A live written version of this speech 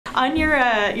On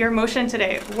your motion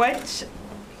today, what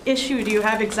issue do you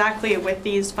have exactly with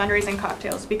these fundraising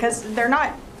cocktails? Because they're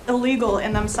not illegal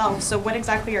in themselves, so what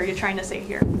exactly are you trying to say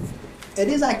here? It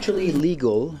is actually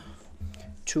legal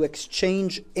to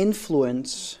exchange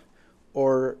influence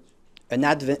or an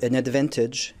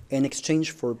advantage in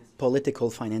exchange for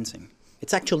political financing.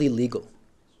 It's actually legal.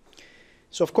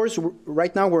 So of course,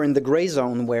 right now we're in the gray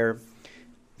zone where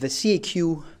the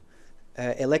CAQ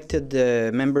elected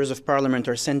members of parliament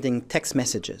are sending text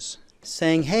messages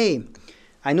saying, hey,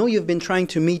 I know you've been trying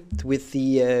to meet with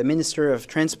the Minister of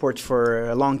Transport for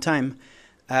a long time.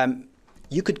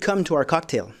 You could come to our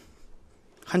cocktail,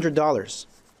 $100,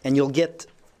 and you'll get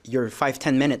your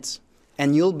 5-10 minutes,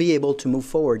 and you'll be able to move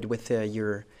forward with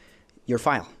your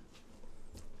file.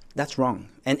 That's wrong.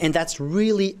 And that's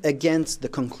really against the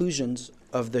conclusions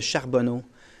of the Charbonneau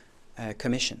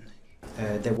Commission.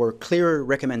 There were clear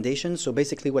recommendations, so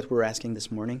basically what we're asking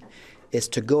this morning is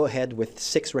to go ahead with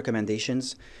 6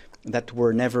 recommendations that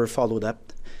were never followed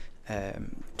up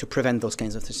to prevent those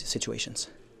kinds of situations.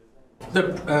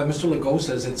 Mr. Legault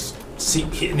says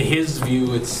in his view,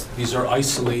 these are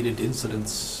isolated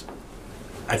incidents.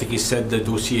 I think he said the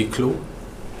dossier est clos.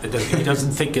 He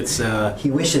doesn't think it's.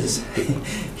 He wishes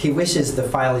the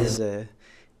file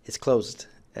is closed.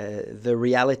 The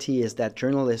reality is that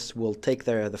journalists will take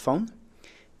the phone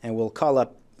and will call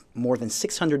up more than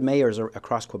 600 mayors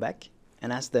across Quebec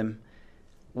and ask them,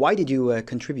 why did you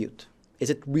contribute?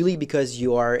 Is it really because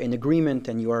you are in agreement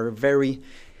and you are very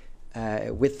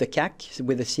with the CAQ,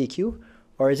 with the CAQ,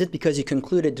 or is it because you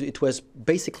concluded it was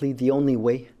basically the only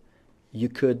way you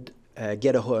could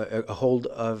get a hold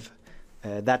of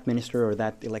that minister or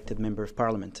that elected member of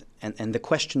parliament? And the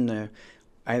question,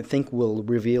 I think, will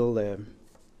reveal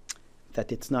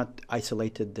that it's not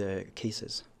isolated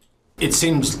cases. It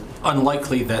seems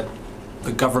unlikely that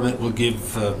the government will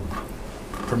give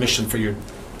permission for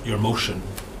your motion.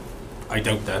 I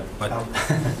doubt that, but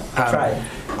try.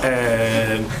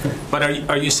 But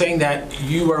are you saying that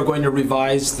you are going to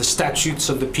revise the statutes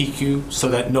of the PQ so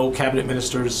that no cabinet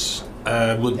ministers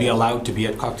would be allowed to be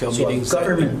at cocktail meetings? So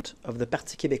government of the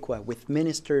Parti Québécois with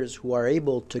ministers who are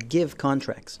able to give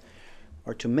contracts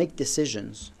or to make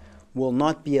decisions will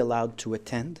not be allowed to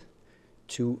attend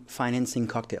to financing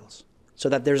cocktails. So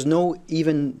that there's not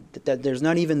even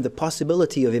the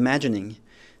possibility of imagining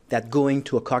that going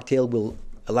to a cocktail will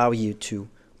allow you to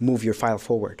move your file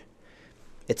forward.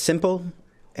 It's simple,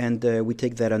 and we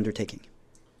take that undertaking.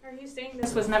 Are you saying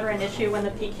this was never an issue when the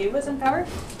PQ was in power?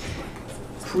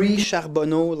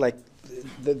 Pre-Charbonneau, like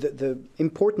the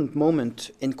important moment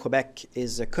in Quebec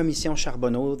is a Commission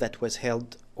Charbonneau that was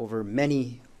held over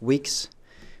many weeks.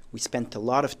 We spent a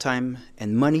lot of time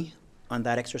and money on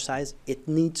that exercise. It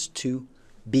needs to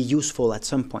be useful at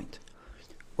some point.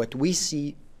 What we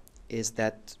see is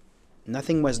that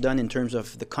nothing was done in terms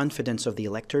of the confidence of the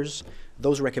electors.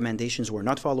 Those recommendations were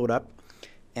not followed up,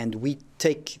 and we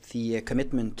take the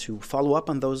commitment to follow up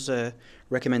on those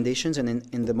recommendations, and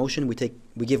in the motion we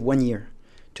give 1 year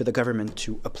to the government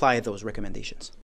to apply those recommendations.